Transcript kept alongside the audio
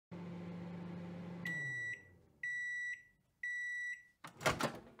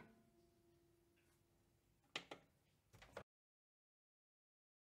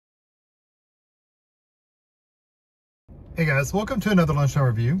Hey guys, welcome to another Lunchtime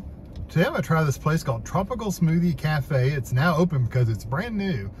review. Today I'm going to try this place called Tropical Smoothie Café. It's now open because it's brand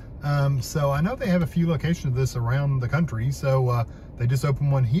new. So I know they have a few locations of this around the country, so they just opened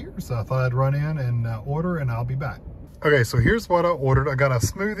one here. So I thought I'd run in and order, and I'll be back. Okay, so here's what I ordered. I got a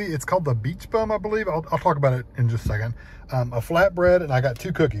smoothie. It's called the Beach Bum, I believe. I'll talk about it in just a second. A flatbread, and I got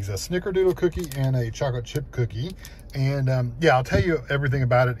two cookies, a Snickerdoodle cookie and a chocolate chip cookie. And yeah, I'll tell you everything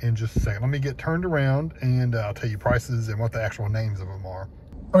about it in just a second. Let me get turned around and I'll tell you prices and what the actual names of them are.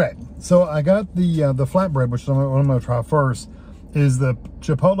 Okay, so I got the flatbread, which is what I'm going to try first, is the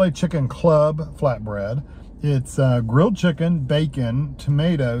Chipotle Chicken Club Flatbread. It's grilled chicken, bacon,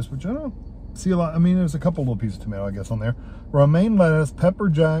 tomatoes, which I don't see a lot. I mean, there's a couple little pieces of tomato, I guess, on there. Romaine lettuce, pepper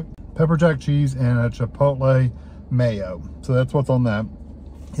jack cheese, and a Chipotle mayo. So that's what's on that.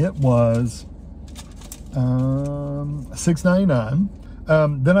 It was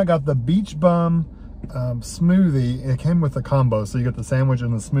 $6.99. Then I got the Beach Bum smoothie. It came with a combo, so you get the sandwich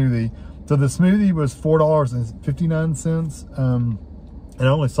and the smoothie. So the smoothie was $4.59. And I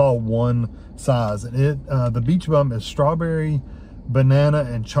only saw one size. And the Beach Bum is strawberry, banana,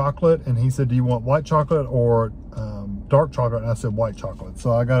 and chocolate. And he said, do you want white chocolate or dark chocolate? And I said white chocolate.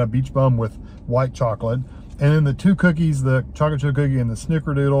 So I got a Beach Bum with white chocolate. And then the two cookies, the chocolate chip cookie and the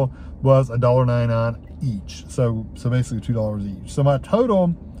Snickerdoodle, was $1.99 each. So basically $2 each. So my total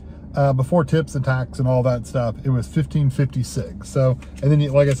before tips and tax and all that stuff, it was $15.56. So, and then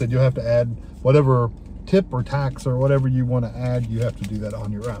like I said, you'll have to add whatever tip or tax or whatever you want to add. You have to do that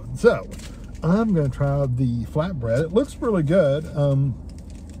on your own. So I'm going to try the flatbread. It looks really good.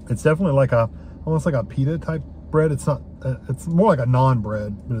 It's definitely like almost like a pita type bread. It's not. It's more like a naan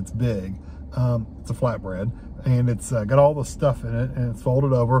bread, but it's big. It's a flatbread, and it's got all the stuff in it, and it's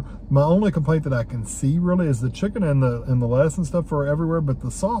folded over. My only complaint that I can see really is the chicken and the lettuce and stuff are everywhere, but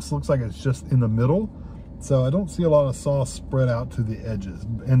the sauce looks like it's just in the middle. So I don't see a lot of sauce spread out to the edges,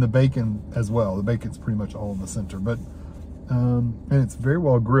 and the bacon as well. The bacon's pretty much all in the center, but and it's very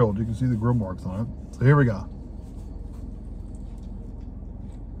well grilled. You can see the grill marks on it. So here we go.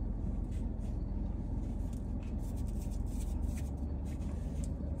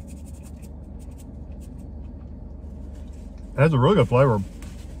 It has a really good flavor.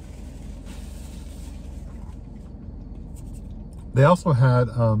 They also had,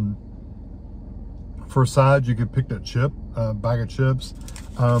 for sides, you could pick that chip, bag of chips.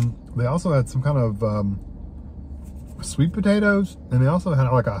 They also had some kind of sweet potatoes, and they also had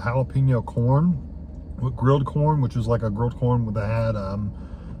like a jalapeno corn, grilled corn, which is like a grilled corn that had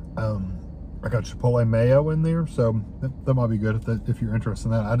like a Chipotle mayo in there. So that might be good if you're interested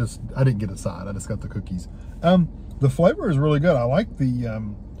in that. I didn't get a side. I just got the cookies. The flavor is really good. I like I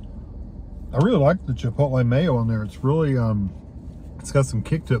really like the Chipotle mayo in there. It's really, it's got some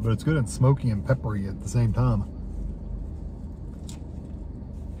kick to it, but it's good and smoky and peppery at the same time.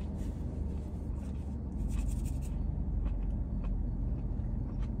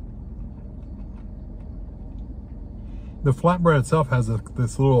 The flatbread itself has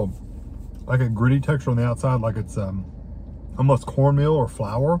this little, like a gritty texture on the outside, like it's almost cornmeal or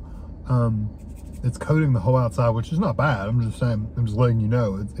flour. It's coating the whole outside, which is not bad. I'm just saying, I'm just letting you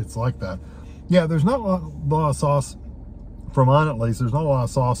know it's like that. Yeah, there's not a lot of sauce, for mine at least. There's not a lot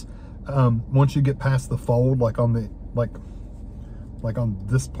of sauce once you get past the fold, like on the like on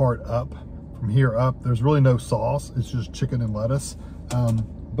this part up, from here up. There's really no sauce. It's just chicken and lettuce.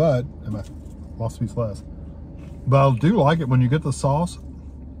 But I lost a piece less. But I do like it when you get the sauce.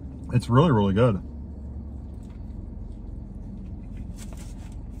 It's really, really good.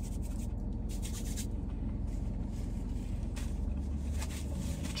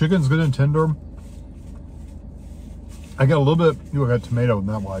 Chicken's good and tender. I got a little bit, I got tomato in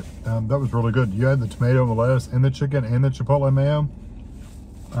that way. That was really good. You had the tomato, the lettuce, and the chicken, and the Chipotle mayo.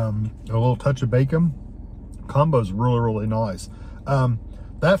 A little touch of bacon. Combo's really, really nice. That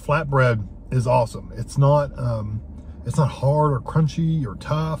flatbread is awesome. It's not hard or crunchy or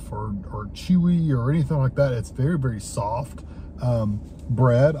tough or chewy or anything like that. It's very, very soft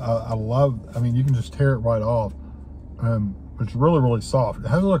bread. I mean, you can just tear it right off. It's really, really soft. It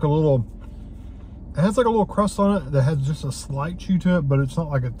has like a little crust on it that has just a slight chew to it, but it's not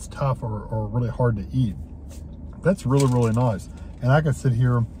like it's tough or really hard to eat. That's really, really nice. And I can sit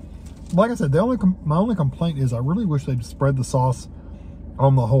here, like I said, my only complaint is I really wish they'd spread the sauce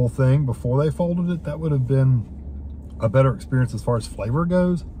on the whole thing before they folded it. That would have been a better experience as far as flavor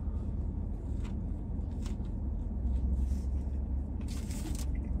goes.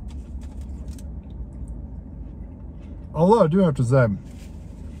 Although I do have to say,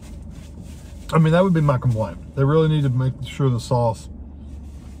 I mean, that would be my complaint. They really need to make sure the sauce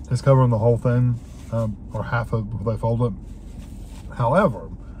is covering the whole thing. or half of before they fold it. However,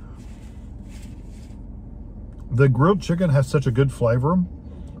 the grilled chicken has such a good flavor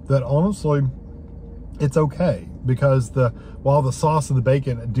that honestly, it's okay, because while the sauce and the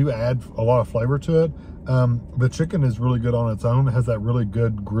bacon do add a lot of flavor to it, the chicken is really good on its own. It has that really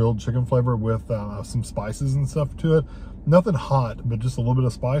good grilled chicken flavor with some spices and stuff to it. Nothing hot, but just a little bit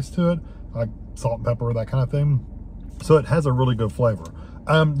of spice to it, like salt and pepper, that kind of thing. So it has a really good flavor.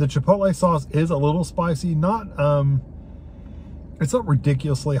 The Chipotle sauce is a little spicy, it's not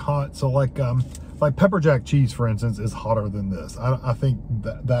ridiculously hot. So like pepper jack cheese, for instance, is hotter than this. I think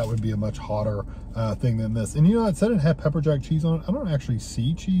that would be a much hotter thing than this. And you know, it said it had pepper jack cheese on it. I don't actually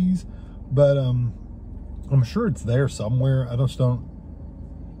see cheese, but I'm sure it's there somewhere. I just don't.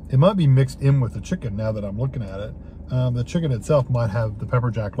 It might be mixed in with the chicken now that I'm looking at it. The chicken itself might have the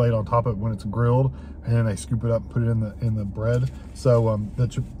pepper jack laid on top of it when it's grilled, and then they scoop it up and put it in the bread. So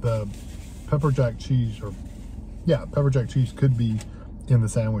the pepper jack cheese, pepper jack cheese could be in the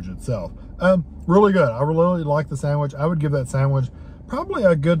sandwich itself. Really good. I really like the sandwich. I would give that sandwich probably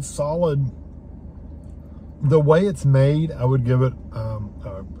a good solid, the way it's made, I would give it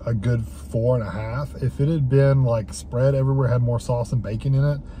a good 4.5. If it had been like spread everywhere, had more sauce and bacon in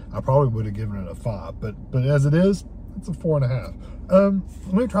it, I probably would have given it a 5. But as it is, it's a 4.5.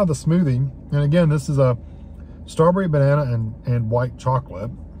 Let me try the smoothie. And again, this is a strawberry, banana, and white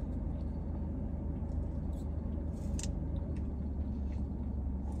chocolate.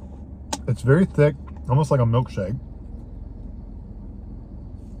 It's very thick, almost like a milkshake.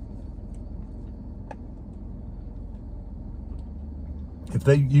 If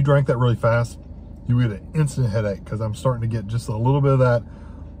you drank that really fast, you would get an instant headache, because I'm starting to get just a little bit of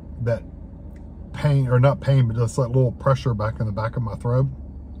that pain, or not pain, but just that little pressure back in the back of my throat,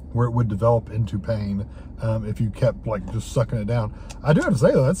 where it would develop into pain if you kept like just sucking it down. I do have to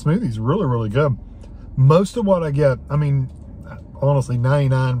say though, that smoothie's really, really good. Most of what I get, I mean, honestly,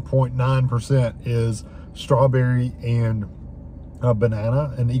 99.9% is strawberry and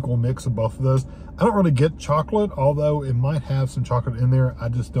banana, an equal mix of both of those. I don't really get chocolate, although it might have some chocolate in there. I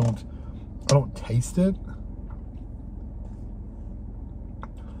don't taste it.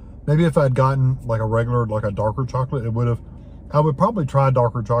 Maybe if I'd gotten like a regular, like a darker chocolate, I would probably try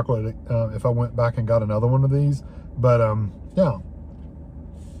darker chocolate if I went back and got another one of these. But yeah,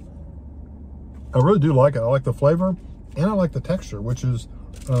 I really do like it. I like the flavor, and I like the texture, which is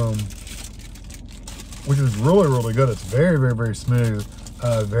really, really good. It's very, very, very smooth,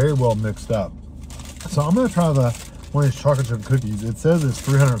 very well mixed up. So I'm gonna try one of these chocolate chip cookies. It says it's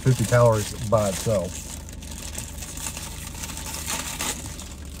 350 calories by itself.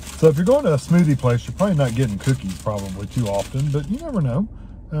 So if you're going to a smoothie place, you're probably not getting cookies probably too often, but you never know.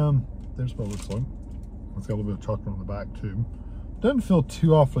 There's what it looks like. It's got a little bit of chocolate on the back too. Doesn't feel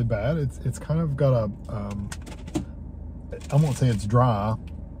too awfully bad. It's kind of got a, I won't say it's dry,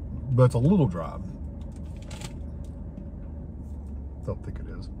 but it's a little dry. I don't think it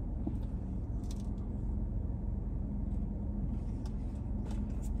is.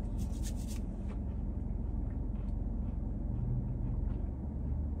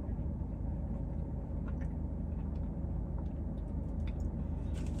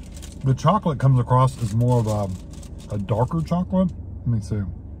 The chocolate comes across as more of a darker chocolate. Let me see.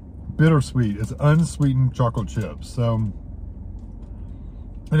 Bittersweet. It's unsweetened chocolate chips. So,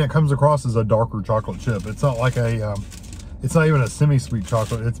 and it comes across as a darker chocolate chip. It's not like it's not even a semi-sweet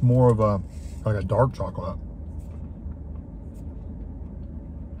chocolate. It's more of like a dark chocolate.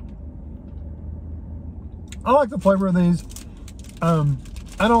 I like the flavor of these. I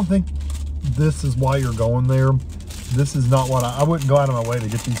don't think this is why you're going there. This is not what I wouldn't go out of my way to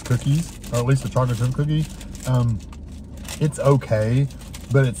get these cookies, or at least a chocolate chip cookie. It's okay,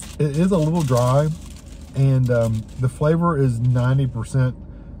 but it is a little dry, and the flavor is 90%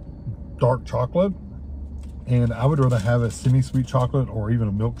 dark chocolate, and I would rather have a semi-sweet chocolate or even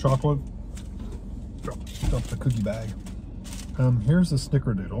a milk chocolate. Drop the cookie bag. Here's the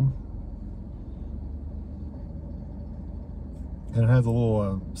Snickerdoodle, and it has a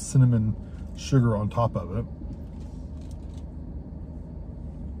little cinnamon sugar on top of it.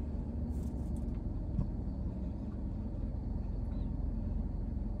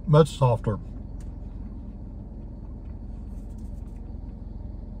 Much softer.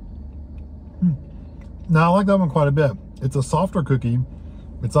 Now I like that one quite a bit. It's a softer cookie.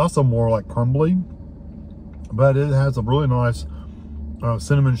 It's also more like crumbly, but it has a really nice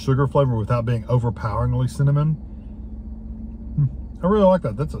cinnamon sugar flavor without being overpoweringly cinnamon. I really like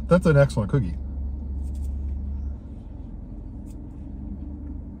that. That's an excellent cookie.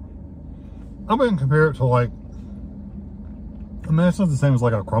 I'm gonna compare it to, like, I mean, it's not the same as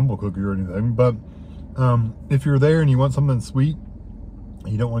like a crumble cookie or anything, but If you're there and you want something sweet,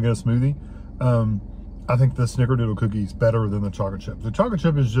 and you don't want to get a smoothie, I think the Snickerdoodle cookie is better than the chocolate chip. The chocolate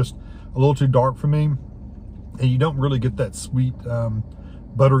chip is just a little too dark for me, and you don't really get that sweet,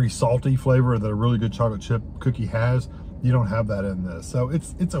 buttery, salty flavor that a really good chocolate chip cookie has. You don't have that in this. So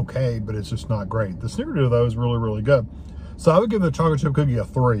it's okay, but it's just not great. The Snickerdoodle, though, is really, really good. So I would give the chocolate chip cookie a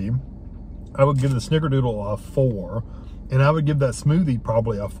 3. I would give the Snickerdoodle a 4. And I would give that smoothie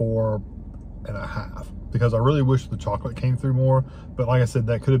probably a 4.5, because I really wish the chocolate came through more. But like I said,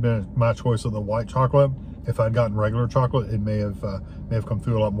 that could have been my choice of the white chocolate. If I'd gotten regular chocolate, it may have come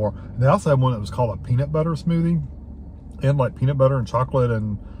through a lot more. And they also had one that was called a peanut butter smoothie, and like peanut butter and chocolate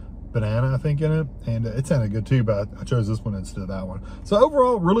and banana, I think, in it, and it sounded good too, but I chose this one instead of that one. So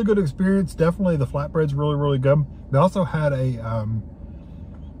overall, really good experience. Definitely the flatbread's really, really good. They also had a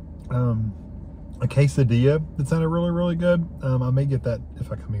quesadilla that sounded really, really good. I may get that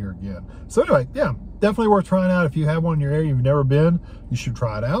if I come here again. So anyway, yeah, definitely worth trying out. If you have one in your area, you've never been, you should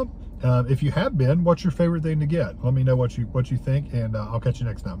try it out. If you have been, what's your favorite thing to get? Let me know what you think, and I'll catch you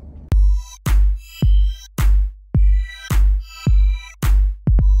next time.